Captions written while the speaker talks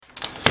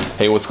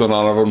Hey, what's going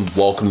on, everyone?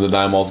 Welcome to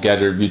the Nine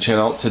Gadget Review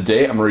channel.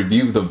 Today I'm going to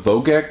review the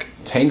Vogec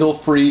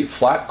tangle-free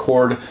flat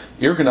cord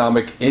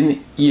ergonomic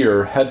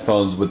in-ear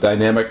headphones with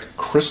dynamic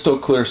crystal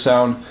clear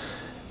sound.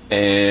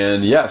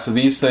 And yeah, so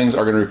these things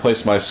are going to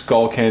replace my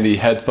Skullcandy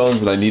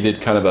headphones, and I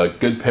needed kind of a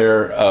good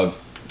pair of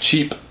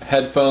cheap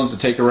headphones to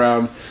take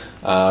around,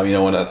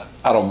 when I'm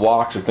out on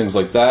walks or things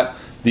like that.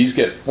 These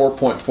get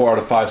 4.4 out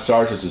of 5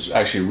 stars, which is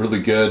actually really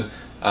good.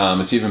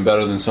 It's even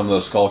better than some of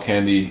those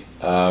Skullcandy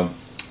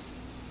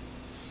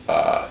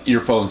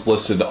earphones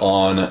listed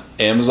on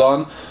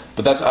Amazon,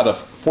 but that's out of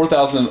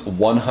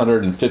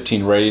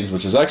 4,115 ratings,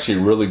 which is actually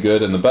really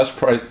good. And the best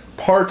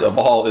part of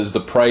all is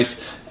the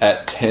price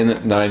at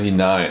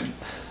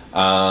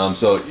 $10.99.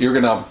 So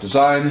ergonomic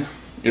design,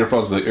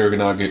 earphones with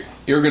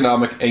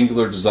ergonomic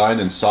angular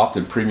design and soft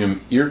and premium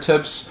ear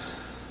tips.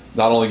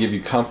 Not only give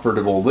you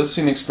comfortable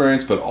listening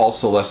experience, but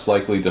also less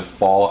likely to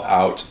fall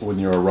out when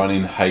you're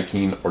running,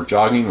 hiking, or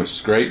jogging, which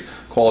is great.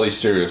 Quality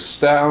stereo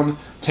sound,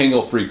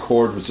 tangle-free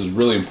cord, which is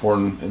really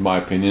important in my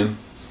opinion.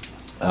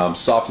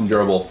 Soft and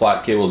durable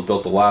flat cables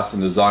built to last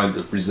and designed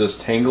to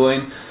resist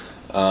tangling.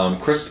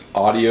 Crisp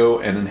audio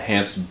and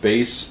enhanced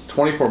bass.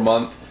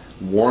 24-month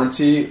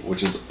warranty,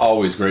 which is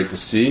always great to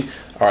see.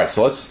 All right,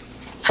 so let's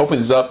open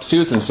these up, see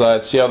what's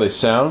inside, see how they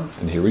sound,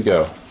 and here we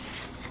go.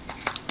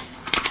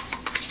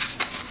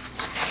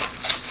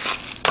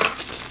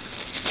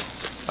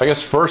 I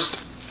guess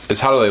first is,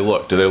 how do they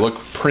look? Do they look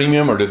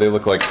premium or do they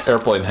look like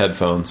airplane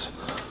headphones?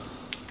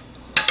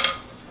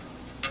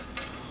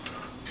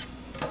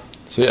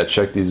 So yeah,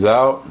 check these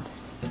out.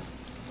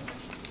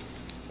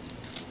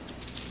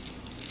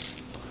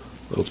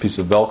 Little piece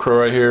of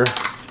Velcro right here.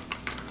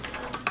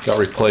 Got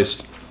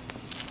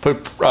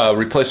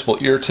replaceable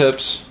ear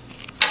tips.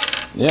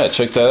 Yeah,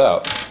 check that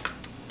out.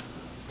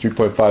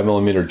 3.5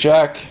 millimeter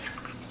jack.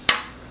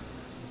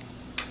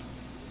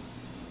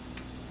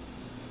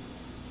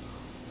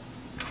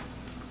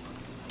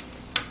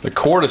 The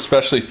cord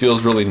especially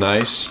feels really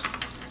nice.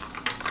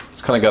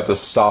 It's kind of got this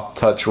soft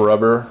touch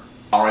rubber.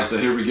 Alright, so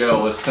here we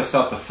go. Let's test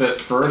out the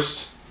fit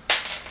first.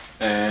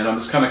 And I'm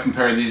just kind of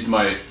comparing these to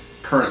my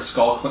current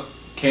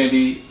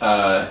Skullcandy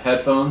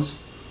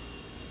headphones.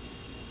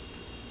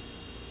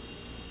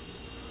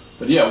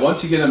 But yeah,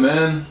 once you get them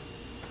in,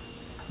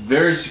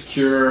 very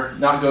secure,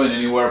 not going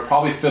anywhere.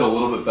 Probably fit a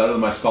little bit better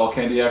than my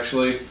Skullcandy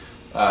actually.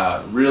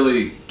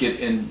 Really get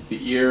in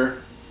the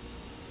ear.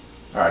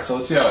 Alright, so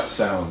let's see how it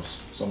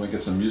sounds. So I'm going to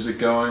get some music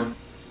going.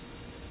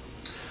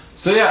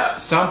 So yeah,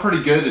 sound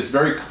pretty good. It's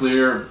very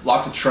clear,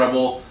 lots of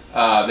treble.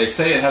 They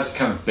say it has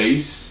kind of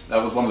bass.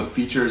 That was one of the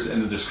features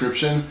in the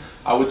description.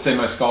 I would say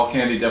my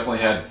Skullcandy definitely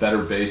had better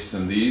bass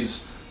than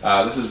these.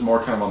 This is more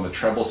kind of on the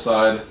treble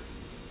side.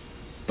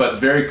 But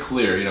very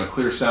clear,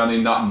 clear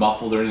sounding, not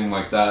muffled or anything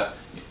like that.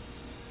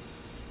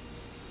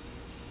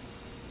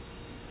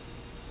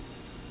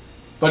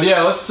 But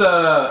yeah, let's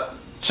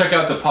check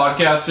out the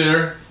podcast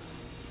here.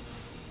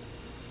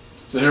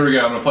 So here we go,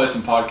 I'm going to play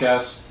some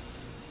podcasts,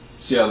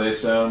 see how they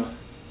sound.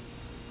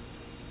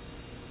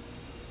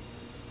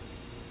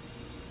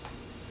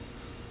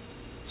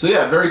 So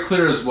yeah, very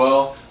clear as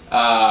well.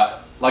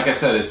 Like I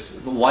said,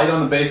 it's light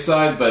on the bass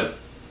side, but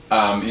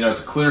it's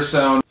a clear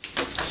sound.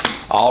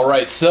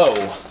 Alright, so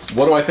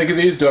what do I think of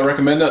these? Do I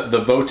recommend it?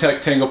 The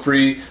Vogec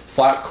tangle-free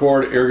flat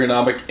cord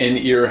ergonomic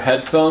in-ear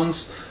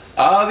headphones.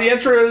 The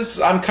answer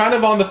is I'm kind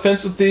of on the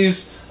fence with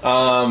these.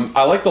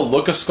 I like the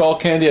look of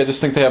Skullcandy. I just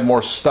think they have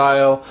more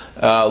style.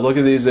 Look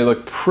at these, they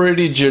look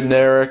pretty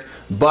generic.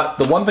 But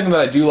the one thing that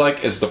I do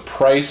like is the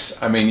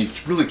price. I mean, you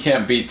really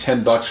can't beat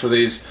 $10 for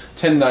these.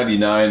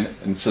 $10.99,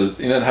 and so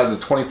it has a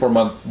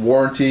 24-month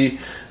warranty,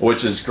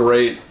 which is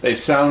great. They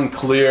sound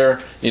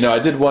clear. I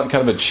did want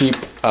kind of a cheap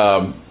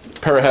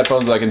pair of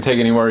headphones that I can take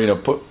anywhere.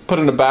 Put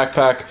in a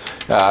backpack.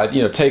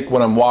 Take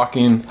when I'm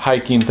walking,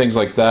 hiking, things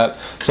like that.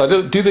 So I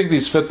do think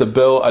these fit the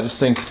bill. I just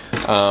think.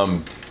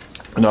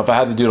 If I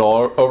had to do it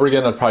all over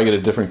again, I'd probably get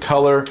a different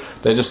color.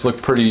 They just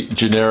look pretty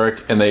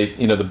generic, and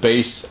the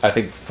bass, I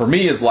think, for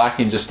me, is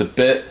lacking just a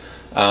bit.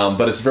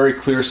 But it's very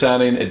clear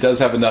sounding. It does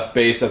have enough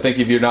bass. I think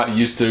if you're not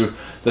used to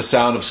the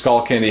sound of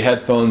Skullcandy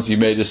headphones, you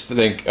may just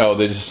think, oh,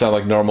 they just sound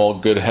like normal,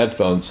 good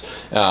headphones,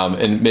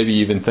 and maybe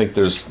even think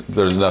there's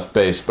enough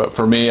bass. But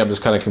for me, I'm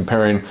just kind of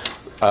comparing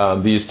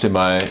these to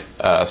my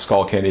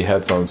Skullcandy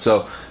headphones.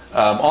 So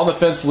on the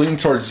fence, leaning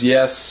towards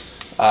yes.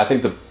 I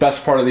think the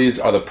best part of these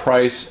are the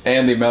price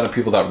and the amount of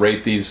people that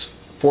rate these.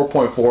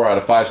 4.4 out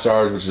of 5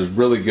 stars, which is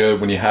really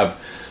good when you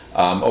have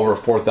over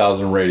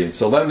 4,000 ratings.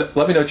 So let me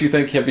know what you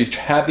think. Have you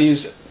had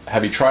these?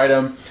 Have you tried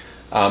them?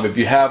 If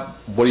you have,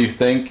 what do you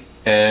think?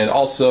 And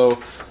also,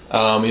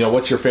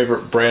 what's your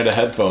favorite brand of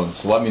headphones?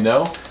 So let me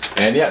know.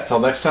 And yeah, till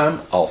next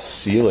time, I'll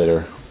see you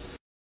later.